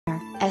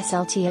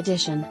SLT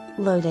Edition,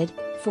 loaded,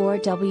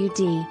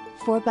 4WD,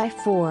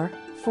 4x4,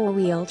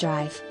 4-wheel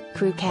drive,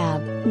 crew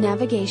cab,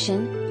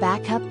 navigation,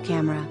 backup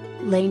camera,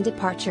 lane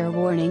departure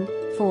warning,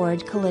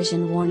 forward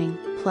collision warning,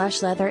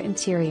 plush leather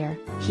interior,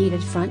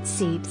 heated front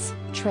seats,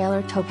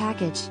 trailer tow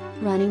package,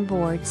 running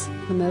boards,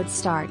 remote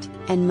start,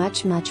 and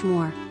much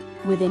more.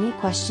 With any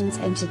questions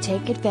and to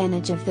take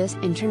advantage of this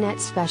internet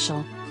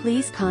special,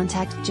 please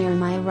contact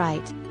Jeremiah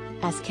Wright.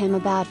 Ask him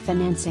about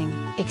financing,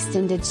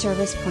 extended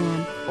service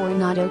plan, or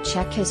an auto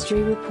check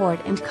history report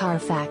and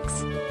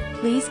Carfax.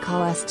 Please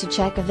call us to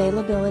check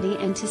availability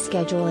and to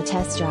schedule a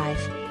test drive.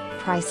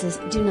 Prices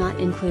do not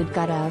include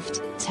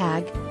gutted,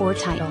 tag, or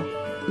title.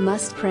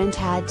 Must print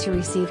ad to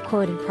receive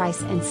quoted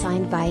price and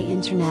signed by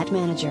Internet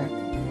Manager.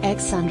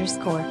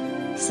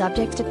 X_.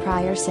 Subject to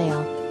prior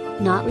sale.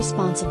 Not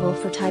responsible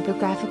for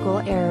typographical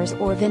errors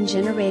or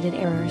VIN-generated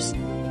errors.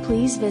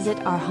 Please visit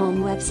our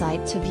home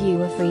website to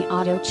view a free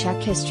auto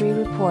check history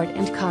report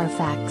and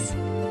Carfax.